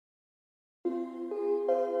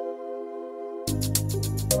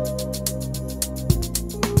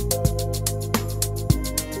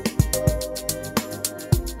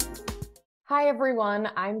Hi, everyone.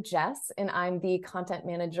 I'm Jess, and I'm the content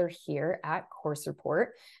manager here at Course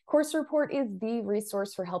Report. Course Report is the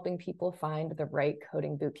resource for helping people find the right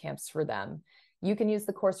coding boot camps for them. You can use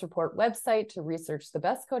the Course Report website to research the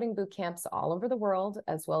best coding boot camps all over the world,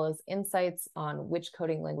 as well as insights on which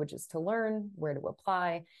coding languages to learn, where to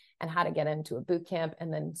apply, and how to get into a boot camp,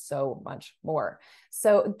 and then so much more.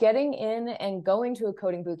 So getting in and going to a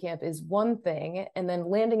coding boot camp is one thing, and then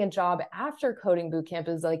landing a job after coding boot camp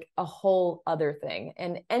is like a whole other thing.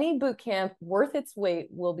 And any boot camp worth its weight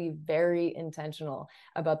will be very intentional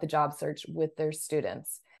about the job search with their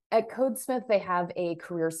students. At Codesmith, they have a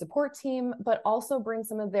career support team, but also bring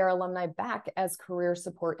some of their alumni back as career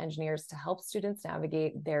support engineers to help students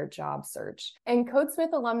navigate their job search. And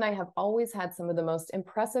Codesmith alumni have always had some of the most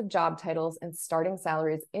impressive job titles and starting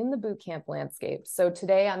salaries in the bootcamp landscape. So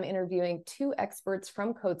today I'm interviewing two experts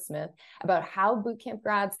from Codesmith about how bootcamp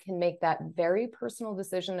grads can make that very personal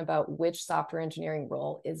decision about which software engineering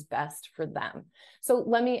role is best for them. So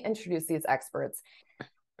let me introduce these experts.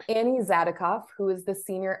 Annie Zadikoff, who is the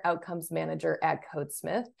Senior Outcomes Manager at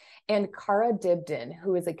Codesmith, and Cara Dibdin,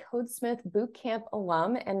 who is a Codesmith Bootcamp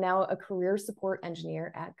alum and now a career support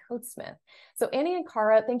engineer at Codesmith. So Annie and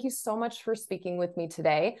Cara, thank you so much for speaking with me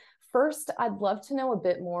today. First, I'd love to know a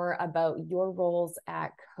bit more about your roles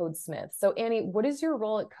at Codesmith. So Annie, what is your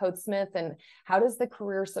role at Codesmith, and how does the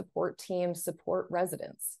career support team support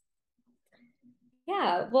residents?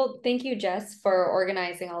 Yeah, well, thank you, Jess, for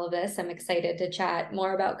organizing all of this. I'm excited to chat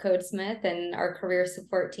more about Codesmith and our career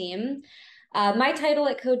support team. My title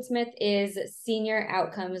at Codesmith is Senior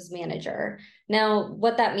Outcomes Manager. Now,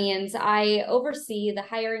 what that means, I oversee the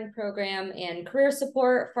hiring program and career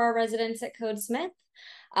support for our residents at Codesmith.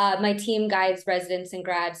 My team guides residents and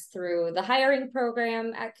grads through the hiring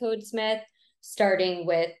program at Codesmith, starting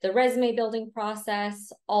with the resume building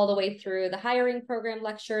process, all the way through the hiring program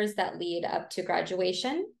lectures that lead up to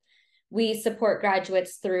graduation. We support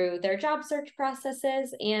graduates through their job search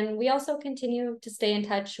processes, and we also continue to stay in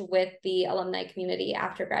touch with the alumni community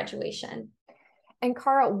after graduation. And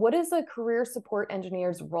Cara, what is a career support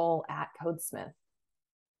engineer's role at Codesmith?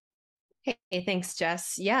 Hey, thanks,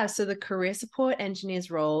 Jess. Yeah, so the career support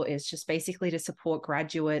engineer's role is just basically to support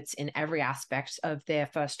graduates in every aspect of their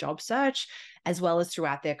first job search, as well as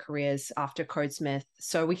throughout their careers after Codesmith.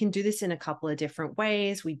 So we can do this in a couple of different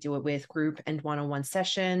ways. We do it with group and one-on-one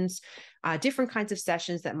sessions, different kinds of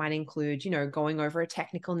sessions that might include, going over a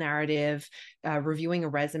technical narrative, reviewing a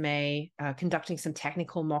resume, conducting some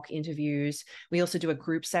technical mock interviews. We also do a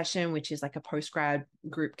group session, which is like a post-grad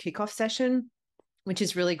group kickoff session, which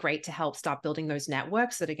is really great to help start building those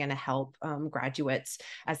networks that are going to help graduates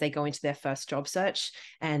as they go into their first job search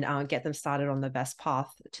and get them started on the best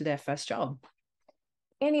path to their first job.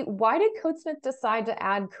 Annie, why did Codesmith decide to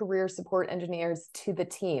add career support engineers to the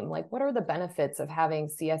team? Like, what are the benefits of having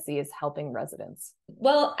CSEs helping residents?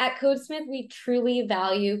 Well, at Codesmith, we truly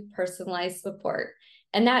value personalized support,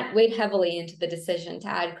 and that weighed heavily into the decision to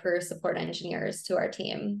add career support engineers to our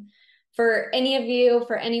team. For any of you,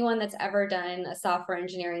 for anyone that's ever done a software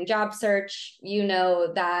engineering job search, you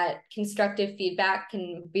know that constructive feedback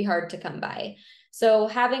can be hard to come by. So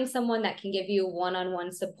having someone that can give you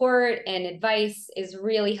one-on-one support and advice is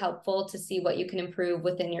really helpful to see what you can improve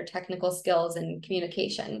within your technical skills and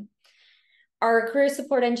communication. Our career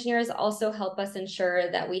support engineers also help us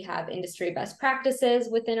ensure that we have industry best practices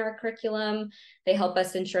within our curriculum. They help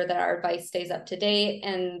us ensure that our advice stays up to date,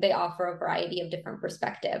 and they offer a variety of different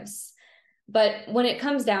perspectives. But when it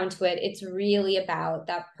comes down to it, it's really about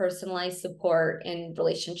that personalized support and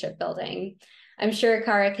relationship building. I'm sure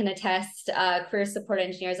Cara can attest, career support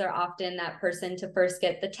engineers are often that person to first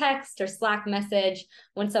get the text or Slack message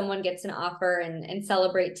when someone gets an offer and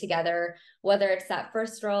celebrate together, whether it's that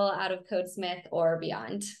first role out of Codesmith or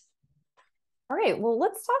beyond. All right, well,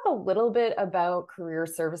 let's talk a little bit about career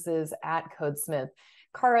services at Codesmith.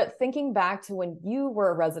 Cara, thinking back to when you were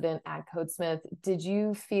a resident at Codesmith, did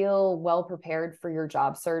you feel well prepared for your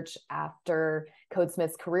job search after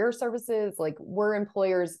Codesmith's career services? Like, were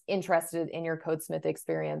employers interested in your Codesmith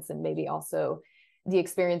experience and maybe also the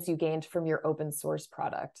experience you gained from your open source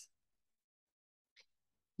product?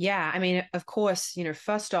 Yeah, I mean, of course,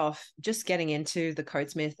 first off, just getting into the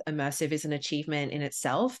Codesmith immersive is an achievement in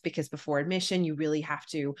itself, because before admission, you really have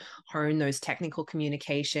to hone those technical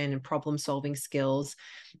communication and problem solving skills.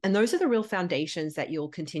 And those are the real foundations that you'll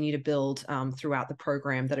continue to build throughout the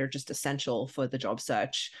program that are just essential for the job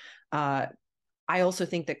search. I also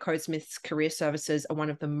think that Codesmith's career services are one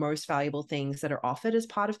of the most valuable things that are offered as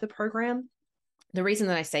part of the program. The reason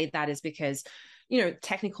that I say that is because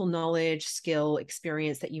technical knowledge, skill,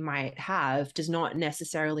 experience that you might have does not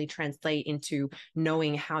necessarily translate into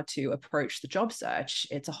knowing how to approach the job search.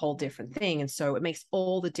 It's a whole different thing. And so it makes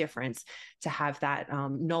all the difference to have that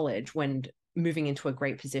knowledge when moving into a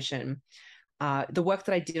great position. The work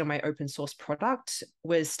that I did on my open source product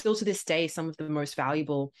was still to this day some of the most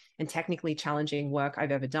valuable and technically challenging work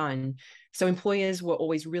I've ever done. So employers were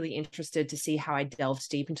always really interested to see how I delved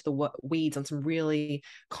deep into the weeds on some really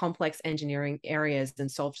complex engineering areas and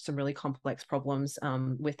solved some really complex problems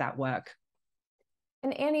with that work.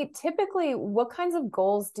 And Annie, typically, what kinds of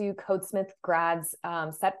goals do Codesmith grads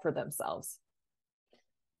set for themselves?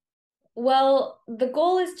 Well, the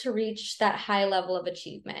goal is to reach that high level of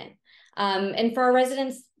achievement. And for our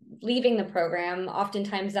residents leaving the program,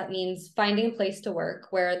 oftentimes that means finding a place to work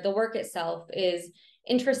where the work itself is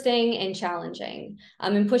interesting and challenging,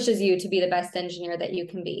 and pushes you to be the best engineer that you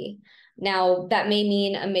can be. Now, that may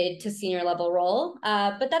mean a mid to senior level role,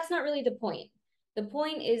 but that's not really the point. The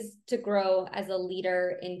point is to grow as a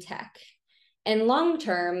leader in tech. And long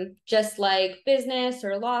term, just like business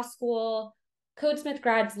or law school, Codesmith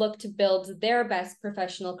grads look to build their best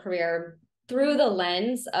professional career through the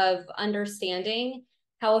lens of understanding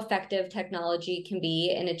how effective technology can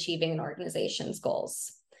be in achieving an organization's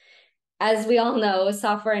goals. As we all know,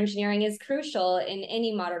 software engineering is crucial in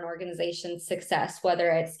any modern organization's success, whether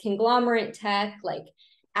it's conglomerate tech like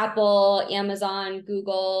Apple, Amazon,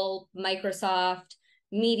 Google, Microsoft,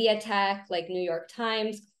 media tech like New York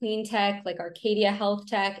Times, clean tech like Arcadia Health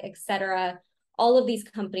Tech, etc. All of these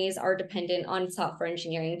companies are dependent on software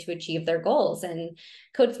engineering to achieve their goals. And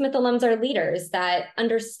Codesmith alums are leaders that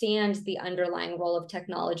understand the underlying role of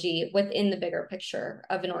technology within the bigger picture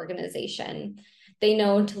of an organization. They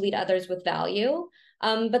know to lead others with value,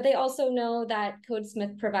 but they also know that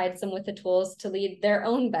Codesmith provides them with the tools to lead their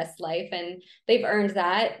own best life, and they've earned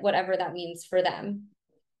that, whatever that means for them.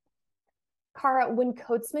 Cara, when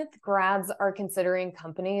Codesmith grads are considering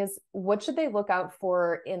companies, what should they look out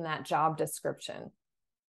for in that job description?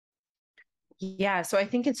 Yeah, so I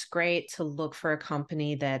think it's great to look for a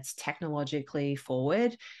company that's technologically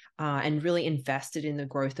forward and really invested in the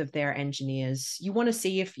growth of their engineers. You want to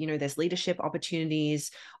see if, there's leadership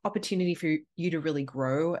opportunities, opportunity for you to really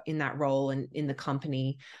grow in that role and in the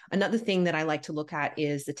company. Another thing that I like to look at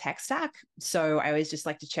is the tech stack. So I always just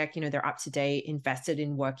like to check, they're up to date, invested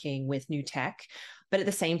in working with new tech. But at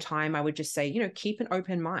the same time, I would just say, keep an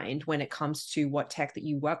open mind when it comes to what tech that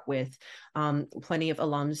you work with. Plenty of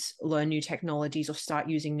alums learn new technologies or start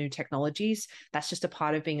using new technologies. That's just a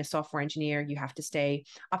part of being a software engineer. You have to stay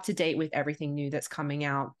up to date with everything new that's coming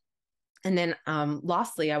out. And then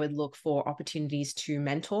lastly, I would look for opportunities to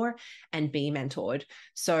mentor and be mentored.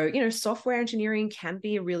 So, software engineering can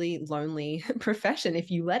be a really lonely profession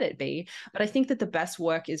if you let it be. But I think that the best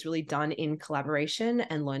work is really done in collaboration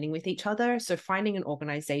and learning with each other. So finding an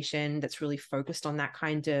organization that's really focused on that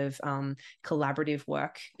kind of collaborative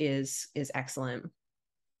work is excellent.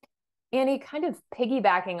 Annie, kind of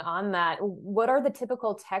piggybacking on that, what are the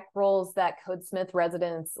typical tech roles that Codesmith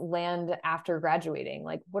residents land after graduating?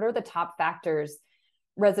 Like, what are the top factors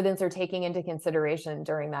residents are taking into consideration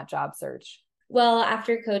during that job search? Well,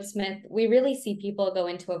 after Codesmith, we really see people go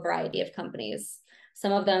into a variety of companies.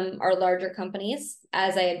 Some of them are larger companies,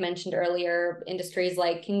 as I had mentioned earlier, industries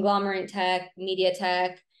like conglomerate tech, media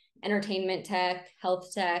tech, entertainment tech,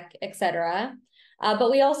 health tech, etc.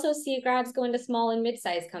 But we also see grads go into small and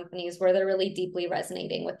mid-sized companies where they're really deeply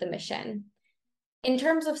resonating with the mission. In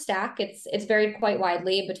terms of stack, it's varied quite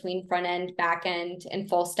widely between front end, back end, and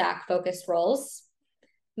full stack focused roles.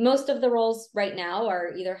 Most of the roles right now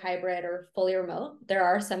are either hybrid or fully remote. There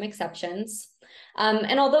are some exceptions.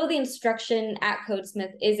 And although the instruction at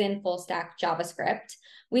Codesmith is in full stack JavaScript,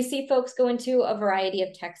 we see folks go into a variety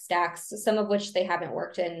of tech stacks, some of which they haven't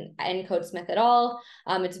worked in Codesmith at all.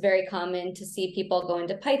 It's very common to see people go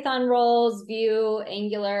into Python roles, Vue,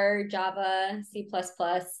 Angular, Java, C++,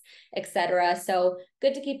 etc. So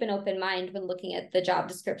good to keep an open mind when looking at the job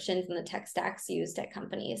descriptions and the tech stacks used at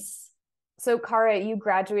companies. So, Cara, you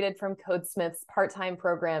graduated from Codesmith's part-time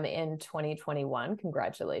program in 2021.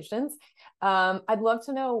 Congratulations. I'd love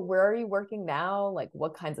to know, where are you working now? Like,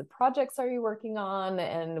 what kinds of projects are you working on?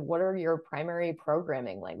 And what are your primary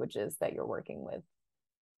programming languages that you're working with?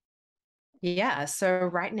 Yeah, so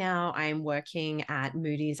right now I'm working at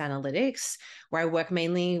Moody's Analytics, where I work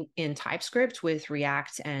mainly in TypeScript with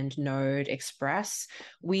React and Node Express.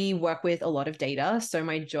 We work with a lot of data, so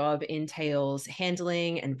my job entails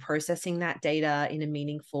handling and processing that data in a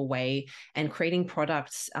meaningful way and creating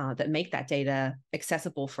products that make that data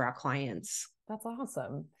accessible for our clients. That's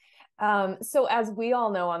awesome. So as we all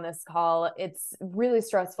know on this call, it's really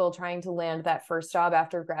stressful trying to land that first job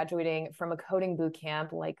after graduating from a coding boot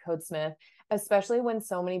camp like Codesmith, especially when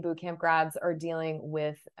so many bootcamp grads are dealing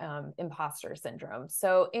with imposter syndrome.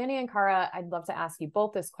 So Annie and Cara, I'd love to ask you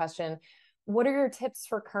both this question. What are your tips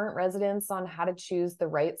for current residents on how to choose the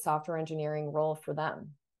right software engineering role for them?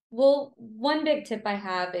 Well, one big tip I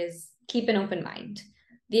have is keep an open mind.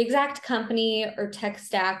 The exact company or tech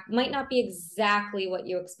stack might not be exactly what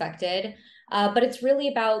you expected, but it's really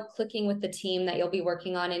about clicking with the team that you'll be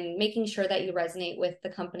working on and making sure that you resonate with the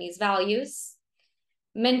company's values.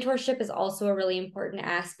 Mentorship is also a really important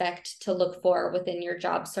aspect to look for within your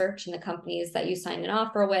job search and the companies that you sign an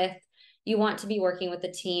offer with. You want to be working with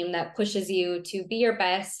a team that pushes you to be your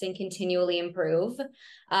best and continually improve.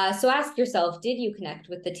 So ask yourself, did you connect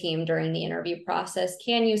with the team during the interview process?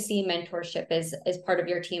 Can you see mentorship as part of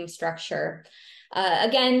your team structure?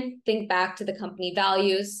 Again, think back to the company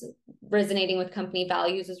values. Resonating with company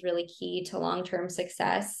values is really key to long-term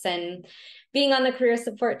success. And being on the career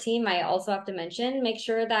support team, I also have to mention, make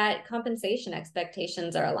sure that compensation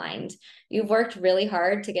expectations are aligned. You've worked really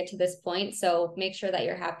hard to get to this point, so make sure that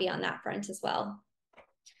you're happy on that front as well.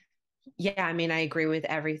 Yeah, I mean, I agree with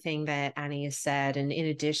everything that Annie has said. And in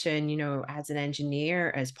addition, as an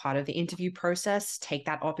engineer, as part of the interview process, take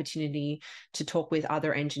that opportunity to talk with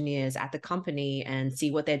other engineers at the company and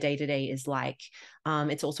see what their day-to-day is like.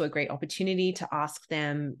 It's also a great opportunity to ask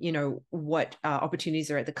them, what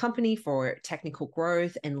opportunities are at the company for technical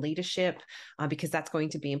growth and leadership, because that's going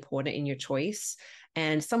to be important in your choice.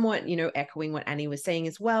 And somewhat, echoing what Annie was saying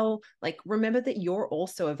as well, like remember that you're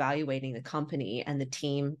also evaluating the company and the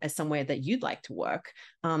team as somewhere that you'd like to work.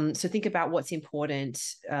 So think about what's important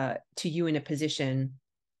to you in a position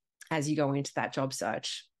as you go into that job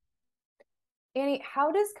search. Annie,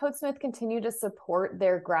 how does Codesmith continue to support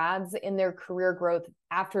their grads in their career growth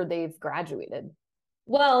after they've graduated?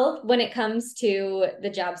 Well, when it comes to the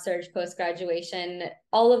job search post-graduation,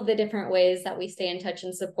 all of the different ways that we stay in touch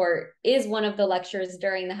and support is one of the lectures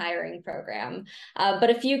during the hiring program. But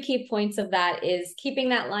a few key points of that is keeping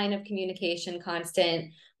that line of communication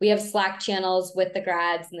constant. We have Slack channels with the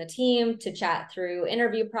grads and the team to chat through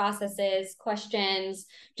interview processes, questions,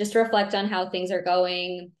 just reflect on how things are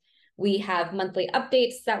going. We have monthly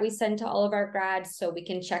updates that we send to all of our grads so we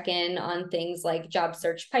can check in on things like job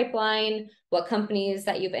search pipeline, what companies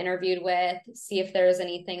that you've interviewed with, see if there's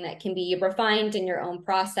anything that can be refined in your own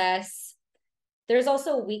process. There's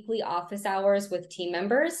also weekly office hours with team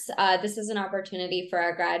members. This is an opportunity for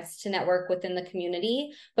our grads to network within the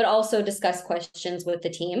community, but also discuss questions with the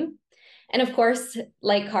team. And of course,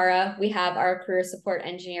 like Cara, we have our career support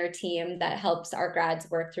engineer team that helps our grads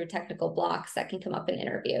work through technical blocks that can come up in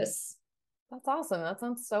interviews. That's awesome. That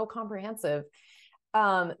sounds so comprehensive.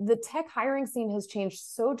 The tech hiring scene has changed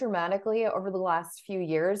so dramatically over the last few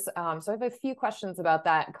years. So I have a few questions about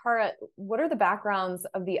that. Cara, what are the backgrounds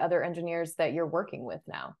of the other engineers that you're working with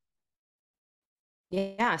now?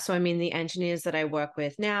 Yeah. So, I mean, the engineers that I work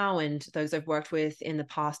with now and those I've worked with in the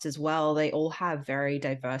past as well, they all have very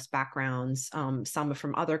diverse backgrounds. Some are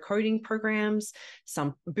from other coding programs,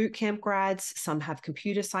 some bootcamp grads, some have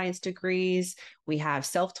computer science degrees. We have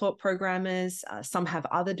self-taught programmers, some have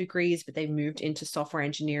other degrees, but they've moved into software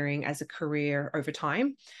engineering as a career over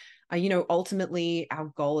time. Ultimately, our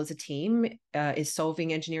goal as a team is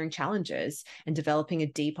solving engineering challenges and developing a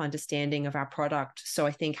deep understanding of our product. So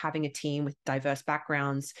I think having a team with diverse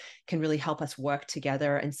backgrounds can really help us work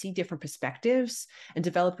together and see different perspectives and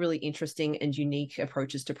develop really interesting and unique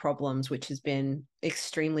approaches to problems, which has been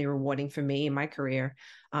extremely rewarding for me in my career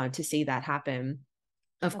to see that happen.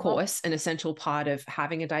 Of course, an essential part of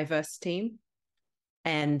having a diverse team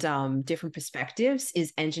and different perspectives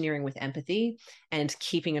is engineering with empathy and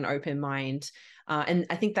keeping an open mind. And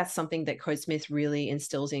I think that's something that Codesmith really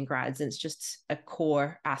instills in grads. And it's just a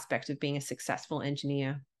core aspect of being a successful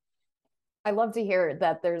engineer. I love to hear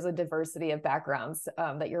that there's a diversity of backgrounds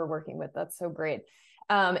that you're working with. That's so great.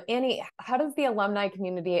 Annie, how does the alumni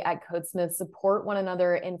community at Codesmith support one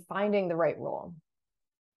another in finding the right role?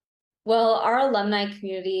 Well, our alumni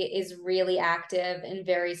community is really active and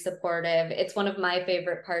very supportive. It's one of my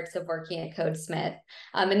favorite parts of working at Codesmith.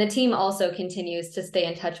 And the team also continues to stay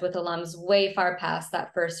in touch with alums way far past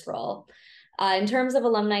that first role. In terms of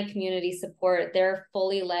alumni community support, they're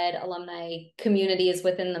fully led alumni communities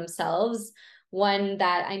within themselves. One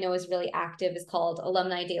that I know is really active is called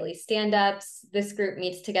Alumni Daily Stand-Ups. This group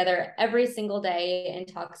meets together every single day and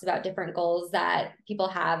talks about different goals that people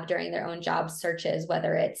have during their own job searches,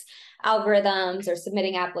 whether it's algorithms or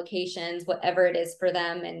submitting applications, whatever it is for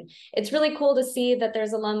them. And it's really cool to see that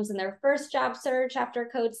there's alums in their first job search after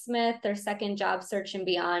Codesmith, their second job search and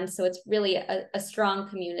beyond. So it's really a strong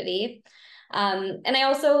community. And I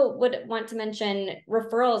also would want to mention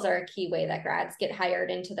referrals are a key way that grads get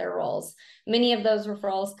hired into their roles. Many of those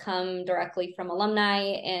referrals come directly from alumni,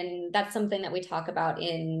 and that's something that we talk about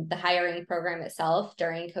in the hiring program itself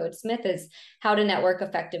during Codesmith, is how to network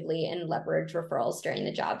effectively and leverage referrals during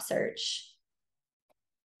the job search.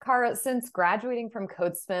 Cara, since graduating from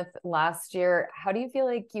Codesmith last year, how do you feel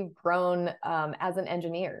like you've grown as an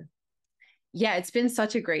engineer? Yeah, it's been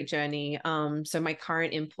such a great journey. So my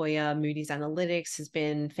current employer, Moody's Analytics, has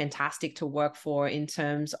been fantastic to work for in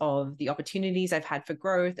terms of the opportunities I've had for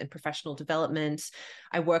growth and professional development.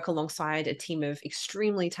 I work alongside a team of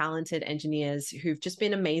extremely talented engineers who've just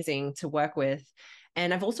been amazing to work with.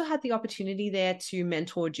 And I've also had the opportunity there to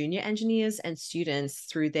mentor junior engineers and students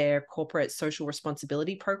through their corporate social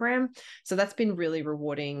responsibility program. So that's been really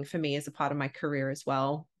rewarding for me as a part of my career as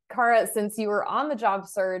well. Cara, since you were on the job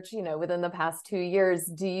search, within the past 2 years,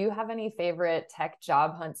 do you have any favorite tech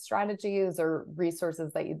job hunt strategies or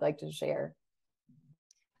resources that you'd like to share?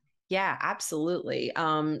 Yeah, absolutely.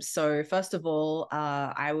 So first of all,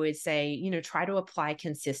 I would say, try to apply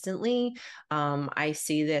consistently. I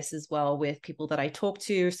see this as well with people that I talk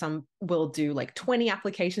to. Some will do like 20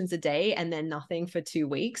 applications a day and then nothing for 2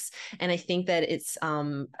 weeks. And I think that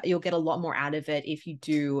you'll get a lot more out of it if you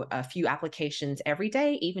do a few applications every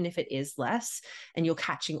day, even if it is less, and you're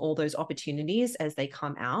catching all those opportunities as they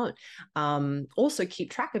come out. Also keep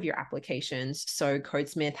track of your applications. So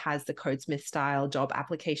Codesmith has the Codesmith style job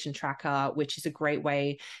application tracker, which is a great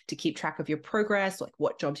way to keep track of your progress, like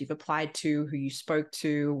what jobs you've applied to, who you spoke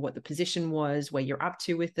to, what the position was, where you're up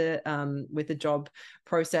to with the job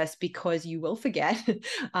process, because you will forget.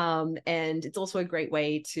 And it's also a great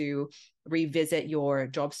way to revisit your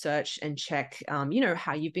job search and check,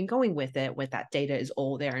 how you've been going with it, where that data is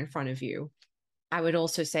all there in front of you. I would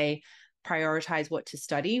also say prioritize what to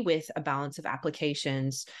study with a balance of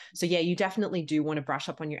applications. So yeah, you definitely do want to brush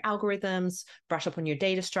up on your algorithms, brush up on your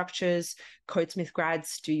data structures. Codesmith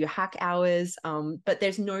grads, do your hack hours, but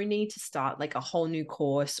there's no need to start like a whole new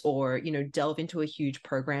course or, delve into a huge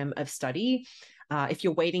program of study. If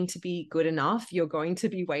you're waiting to be good enough, you're going to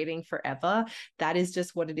be waiting forever. That is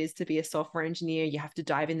just what it is to be a software engineer. You have to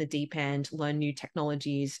dive in the deep end, learn new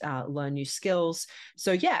technologies, learn new skills.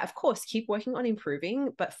 So yeah, of course, keep working on improving,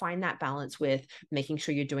 but find that balance with making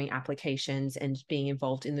sure you're doing applications and being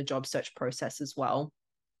involved in the job search process as well.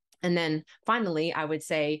 And then finally, I would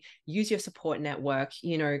say use your support network.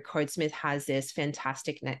 Codesmith has this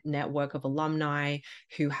fantastic network of alumni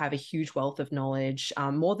who have a huge wealth of knowledge,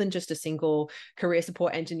 more than just a single career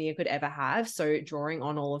support engineer could ever have. So drawing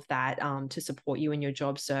on all of that to support you in your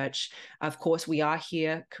job search. Of course, we are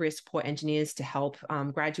here, career support engineers, to help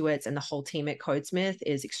graduates, and the whole team at Codesmith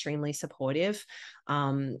is extremely supportive.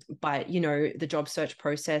 But the job search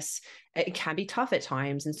process, it can be tough at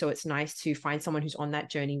times. And so it's nice to find someone who's on that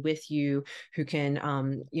journey with you, who can,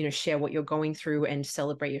 share what you're going through and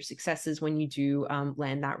celebrate your successes when you do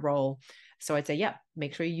land that role. So I'd say, yeah,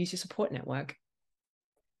 make sure you use your support network.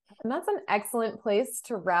 And that's an excellent place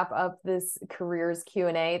to wrap up this careers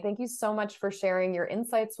Q&A. Thank you so much for sharing your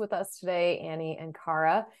insights with us today, Annie and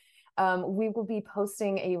Cara. We will be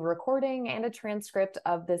posting a recording and a transcript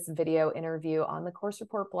of this video interview on the Course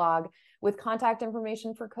Report blog with contact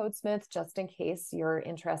information for Codesmith, just in case you're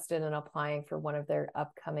interested in applying for one of their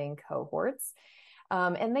upcoming cohorts.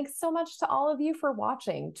 And thanks so much to all of you for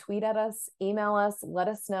watching. Tweet at us, email us, let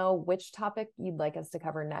us know which topic you'd like us to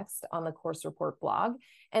cover next on the Course Report blog.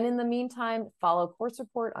 And in the meantime, follow Course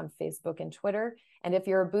Report on Facebook and Twitter. And if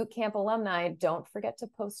you're a bootcamp alumni, don't forget to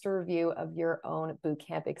post a review of your own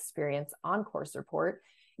bootcamp experience on Course Report.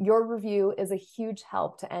 Your review is a huge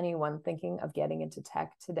help to anyone thinking of getting into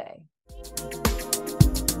tech today.